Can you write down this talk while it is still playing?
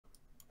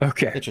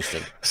Okay.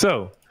 Interesting.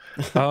 So,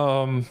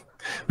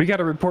 we got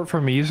a report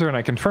from a user, and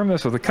I confirmed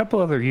this with a couple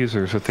other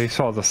users that they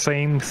saw the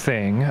same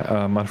thing.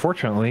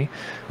 Unfortunately,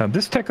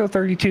 this Tekko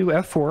 32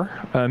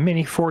 F4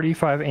 mini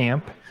 45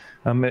 amp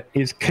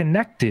is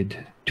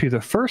connected to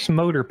the first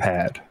motor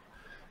pad.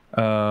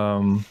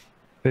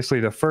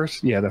 Basically, the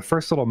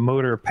first little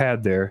motor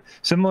pad there,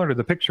 similar to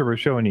the picture we're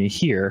showing you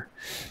here.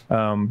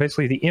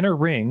 Basically, the inner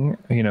ring,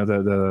 you know,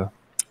 the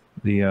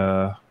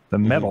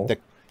metal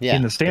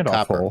in the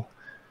standoff hole.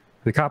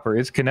 The copper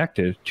is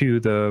connected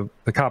to the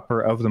copper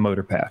of the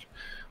motor pad.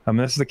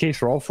 This is the case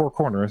for all four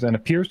corners and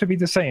appears to be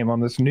the same on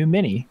this new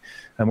Mini.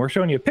 And we're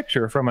showing you a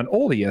picture from an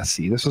old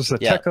ESC. This was the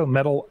Tekko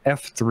Metal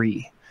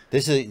F3.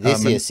 This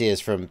ESC is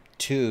from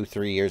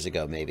 2-3 years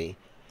ago, maybe.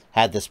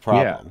 Had this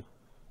problem.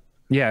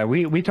 Yeah,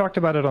 we talked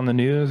about it on the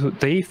news.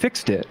 They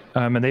fixed it,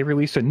 and they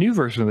released a new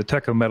version of the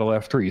Tekko Metal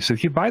F3. So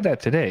if you buy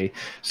that today,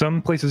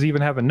 some places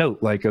even have a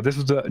note like, this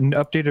is an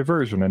updated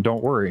version, and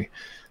don't worry.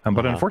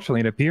 But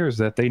unfortunately, it appears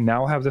that they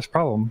now have this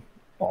problem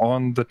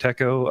on the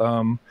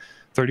Tekko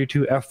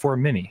 32 F4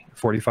 Mini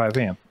 45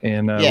 amp.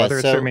 And whether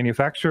it's their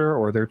manufacturer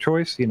or their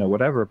choice, you know,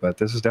 whatever, but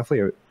this is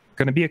definitely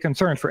going to be a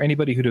concern for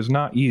anybody who does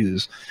not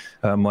use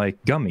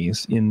like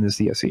gummies in this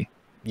ESC.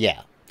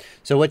 Yeah.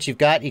 So what you've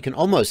got, you can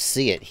almost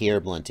see it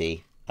here,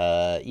 Blinty.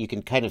 You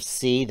can kind of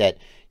see that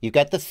you've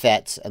got the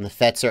FETs, and the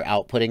FETs are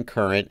outputting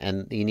current,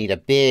 and you need a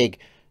big,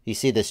 you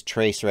see this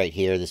trace right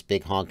here, this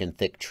big honking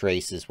thick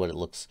trace is what it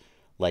looks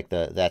like.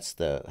 That's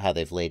how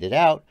they've laid it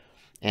out,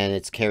 and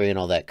it's carrying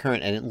all that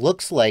current. And it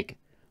looks like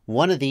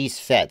one of these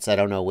FETs, I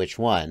don't know which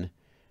one,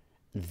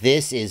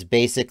 this is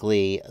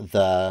basically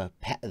the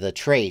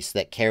trace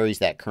that carries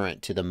that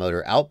current to the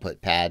motor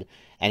output pad,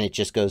 and it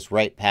just goes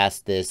right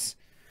past this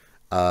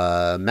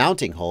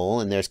mounting hole,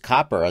 and there's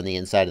copper on the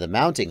inside of the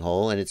mounting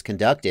hole, and it's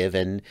conductive,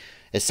 and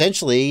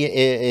essentially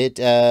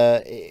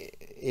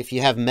if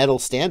you have metal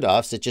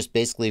standoffs, it just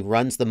basically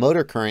runs the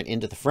motor current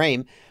into the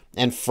frame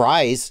and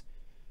fries.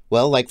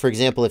 Well, like for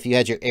example, if you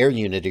had your air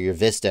unit or your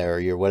Vista or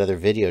your what other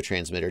video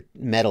transmitter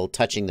metal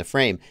touching the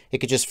frame, it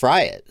could just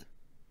fry it.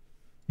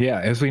 Yeah,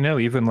 as we know,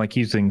 even like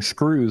using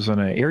screws on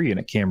an air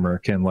unit camera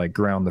can like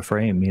ground the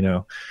frame, you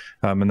know,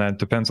 and that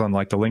depends on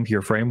like the length of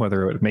your frame,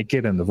 whether it would make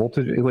it, and the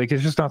voltage. Like,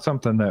 it's just not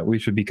something that we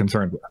should be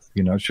concerned with.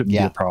 You know, it shouldn't be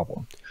a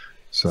problem.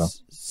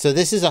 So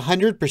this is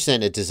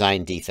 100% a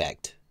design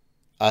defect.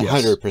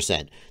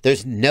 100%.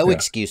 There's no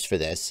excuse for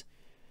this.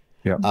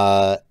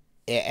 Yeah.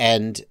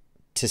 And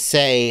to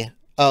say,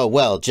 oh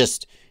well,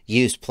 just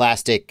use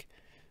plastic.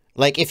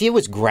 Like if it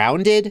was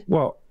grounded.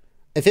 Well.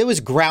 If it was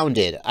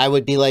grounded, I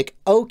would be like,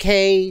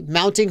 okay,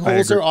 mounting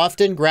holes are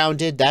often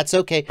grounded. That's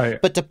okay.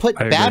 But to put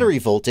battery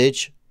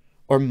voltage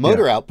or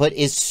motor output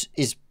is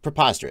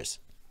preposterous.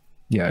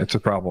 Yeah, it's a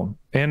problem.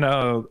 And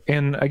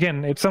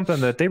again, it's something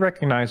that they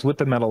recognize with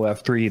the Metal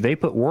F3. They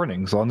put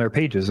warnings on their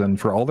pages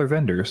and for all their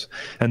vendors,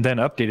 and then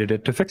updated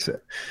it to fix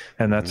it.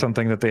 And that's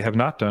something that they have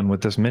not done with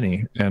this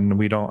Mini. And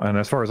we don't. And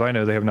as far as I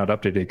know, they have not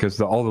updated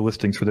because all the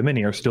listings for the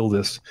Mini are still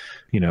this,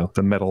 you know,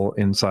 the metal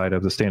inside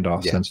of the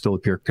standoffs and still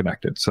appear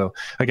connected. So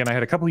again, I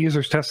had a couple of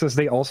users test this.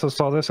 They also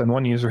saw this, and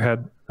one user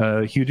had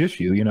a huge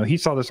issue. You know, he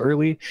saw this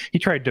early. He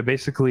tried to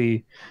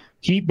basically.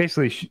 He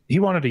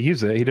wanted to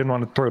use it. He didn't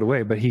want to throw it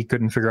away, but he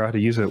couldn't figure out how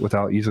to use it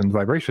without using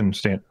vibration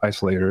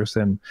isolators.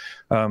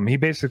 And he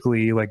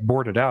basically like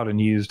bored it out and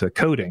used a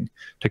coating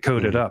to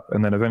coat it up.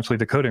 And then eventually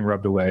the coating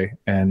rubbed away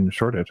and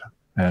shorted.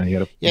 And he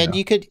had and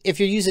you could, if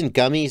you're using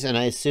gummies, and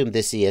I assume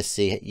this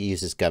ESC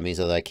uses gummies,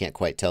 although I can't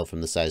quite tell from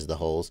the size of the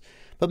holes.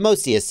 But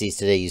most ESCs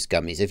today use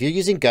gummies. If you're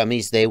using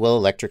gummies, they will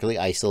electrically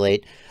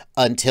isolate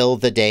until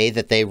the day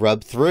that they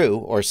rub through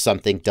or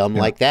something dumb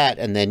like that.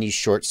 And then you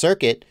short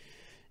circuit.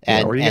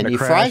 And, you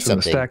fry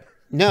something. Stack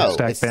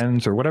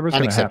bends or whatever's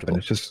going to happen.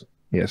 It's just,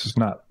 it's just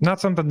not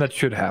something that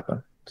should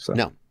happen. So.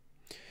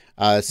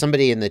 No.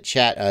 Somebody in the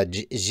chat,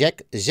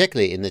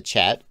 Jekli in the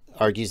chat,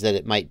 argues that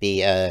it might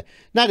be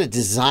not a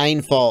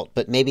design fault,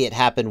 but maybe it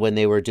happened when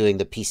they were doing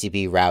the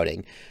PCB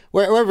routing.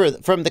 However,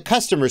 from the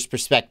customer's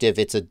perspective,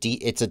 it's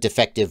a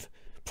defective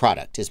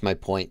product, is my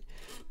point.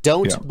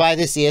 Don't buy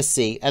this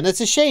ESC. And that's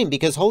a shame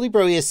because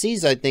Holybro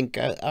ESCs, I think,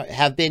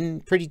 have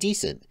been pretty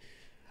decent.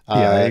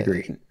 Yeah, I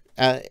agree.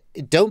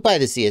 Don't buy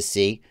the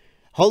CSC.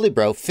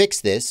 Holybro,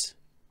 fix this.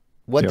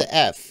 What the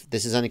F?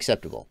 This is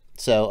unacceptable.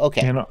 So,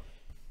 okay.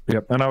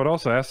 And I would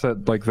also ask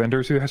that like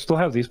vendors who still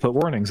have these put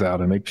warnings out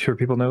and make sure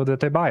people know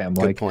that they buy them.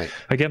 Good point.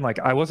 Again, like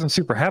I wasn't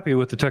super happy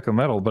with the Tekko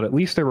Metal, but at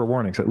least there were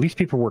warnings. At least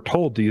people were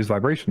told to use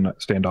vibration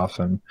standoffs.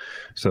 And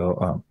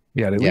so,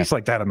 at least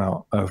like that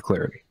amount of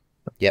clarity.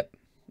 Yep.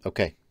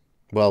 Okay.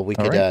 Well, we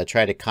could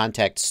try to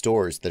contact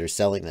stores that are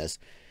selling this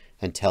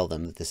and tell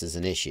them that this is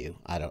an issue.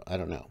 I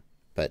don't know.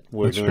 But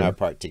we're doing our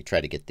part to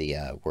try to get the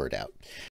word out.